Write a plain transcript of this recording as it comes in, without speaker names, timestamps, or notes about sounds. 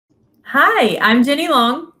Hi, I'm Jenny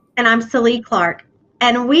Long. And I'm Celie Clark.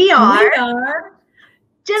 And we And are we are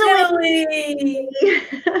Gently.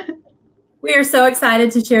 We are so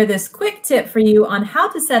excited to share this quick tip for you on how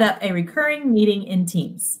to set up a recurring meeting in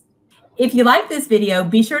Teams. If you like this video,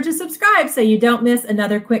 be sure to subscribe so you don't miss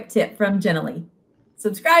another quick tip from Gently.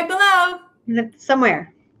 Subscribe below.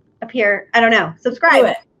 Somewhere up here. I don't know. Subscribe. Do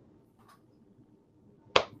it.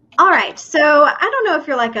 All right. So I don't know if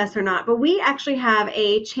you're like us or not, but we actually have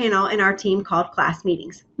a channel in our team called Class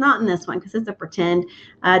Meetings. Not in this one because it's a pretend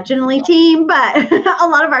Gently team, but a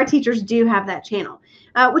lot of our teachers do have that channel,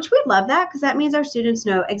 which we love that because that means our students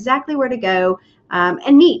know exactly where to go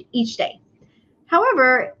and meet each day.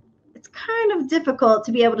 However, it's kind of difficult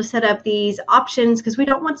to be able to set up these options because we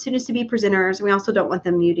don't want students to be presenters. And we also don't want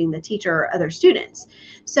them muting the teacher or other students.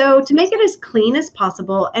 So to make it as clean as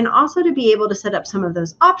possible and also to be able to set up some of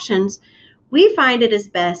those options, we find it is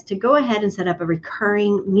best to go ahead and set up a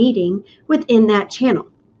recurring meeting within that channel.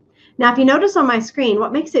 Now, if you notice on my screen,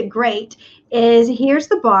 what makes it great is here's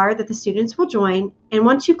the bar that the students will join. And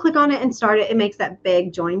once you click on it and start it, it makes that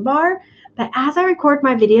big join bar. But as I record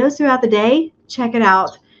my videos throughout the day, check it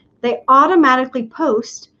out. They automatically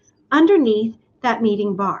post underneath that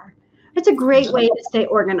meeting bar. It's a great way to stay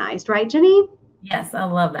organized, right, Jenny? Yes, I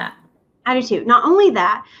love that. I do too. Not only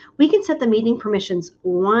that, we can set the meeting permissions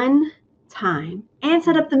one time and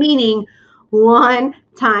set up the meeting one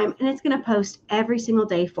time, and it's going to post every single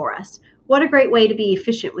day for us. What a great way to be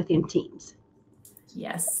efficient within Teams.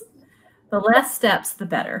 Yes. The less steps, the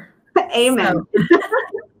better. Amen.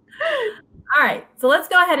 All right, so let's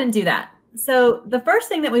go ahead and do that. So the first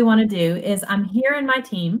thing that we want to do is I'm here in my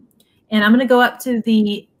team, and I'm going to go up to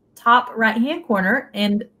the top right-hand corner,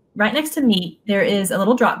 and right next to Meet, there is a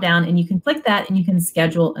little drop down, and you can click that and you can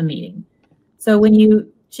schedule a meeting. So when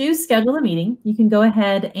you choose schedule a meeting, you can go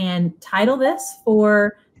ahead and title this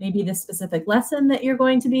for maybe the specific lesson that you're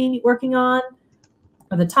going to be working on,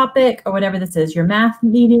 or the topic, or whatever this is, your math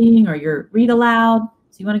meeting or your read aloud.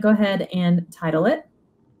 So you want to go ahead and title it.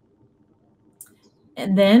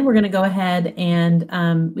 And then we're going to go ahead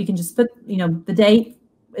and we can just put, the date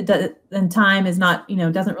and time is not,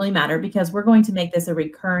 doesn't really matter because we're going to make this a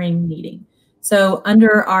recurring meeting. So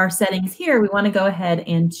under our settings here, we want to go ahead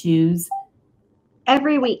and choose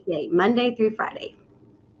every weekday, Monday through Friday.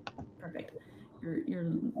 Perfect. Your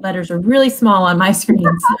letters are really small on my screen,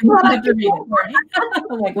 so you have to read it for me.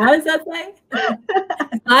 I'm like, what does that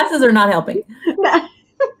say? Glasses are not helping.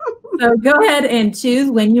 So go ahead and choose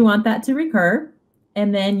when you want that to recur.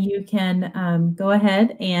 And then you can go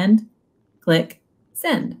ahead and click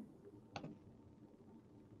send.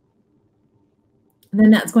 And then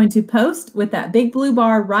that's going to post with that big blue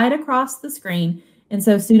bar right across the screen. And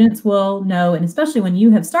so students will know, and especially when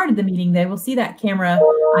you have started the meeting, they will see that camera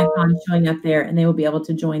icon showing up there and they will be able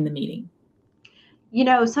to join the meeting.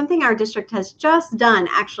 Something our district has just done,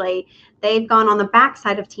 actually, they've gone on the back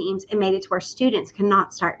side of Teams and made it to where students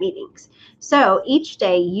cannot start meetings. So each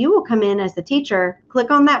day you will come in as the teacher, click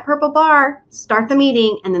on that purple bar, start the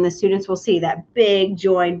meeting, and then the students will see that big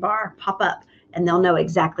join bar pop up and they'll know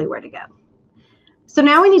exactly where to go. So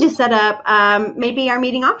now we need to set up maybe our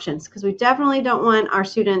meeting options because we definitely don't want our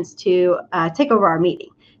students to take over our meeting.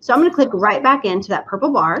 So I'm going to click right back into that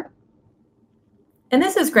purple bar. And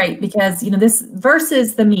this is great because, this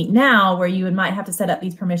versus the Meet Now where you might have to set up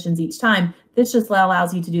these permissions each time, this just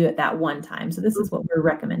allows you to do it that one time. So this is what we're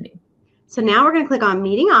recommending. So now we're going to click on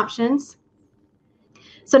meeting options.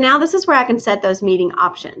 So now this is where I can set those meeting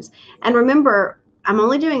options. And remember, I'm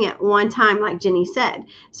only doing it one time, like Jenny said.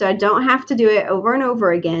 So I don't have to do it over and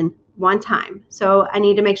over again one time. So I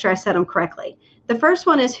need to make sure I set them correctly. The first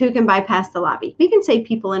one is who can bypass the lobby. We can say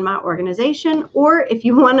people in my organization, or if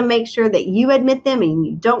you want to make sure that you admit them and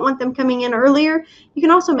you don't want them coming in earlier, you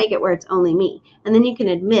can also make it where it's only me. And then you can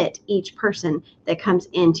admit each person that comes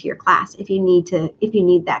into your class if you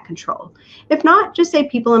need that control. If not, just say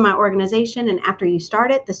people in my organization, and after you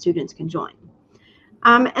start it, the students can join.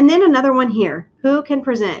 And then another one here, who can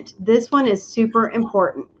present? This one is super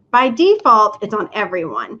important. By default, it's on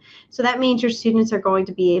everyone. So that means your students are going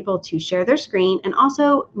to be able to share their screen and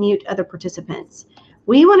also mute other participants.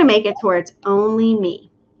 We want to make it to where it's only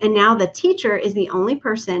me. And now the teacher is the only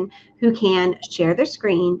person who can share their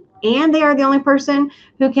screen, and they are the only person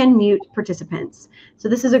who can mute participants. So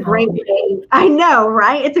this is a great way. I know,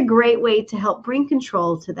 right? It's a great way to help bring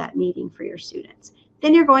control to that meeting for your students.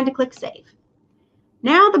 Then you're going to click save.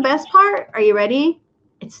 Now the best part, are you ready?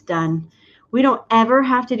 It's done. We don't ever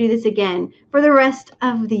have to do this again for the rest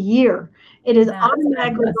of the year. It is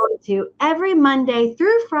automatically going to, every Monday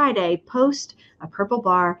through Friday, post a purple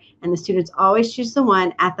bar, and the students always choose the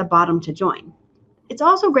one at the bottom to join. it's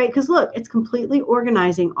also great because look, it's completely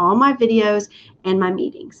organizing all my videos and my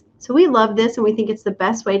meetings. So we love this, and we think it's the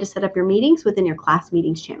best way to set up your meetings within your class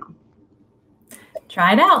meetings channel.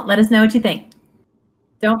 Try it out. Let us know what you think.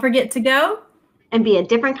 Don't forget to go and be a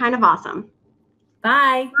different kind of awesome.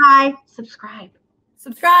 Bye. Bye. Subscribe.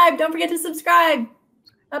 Subscribe. Don't forget to subscribe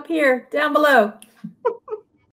up here, down below.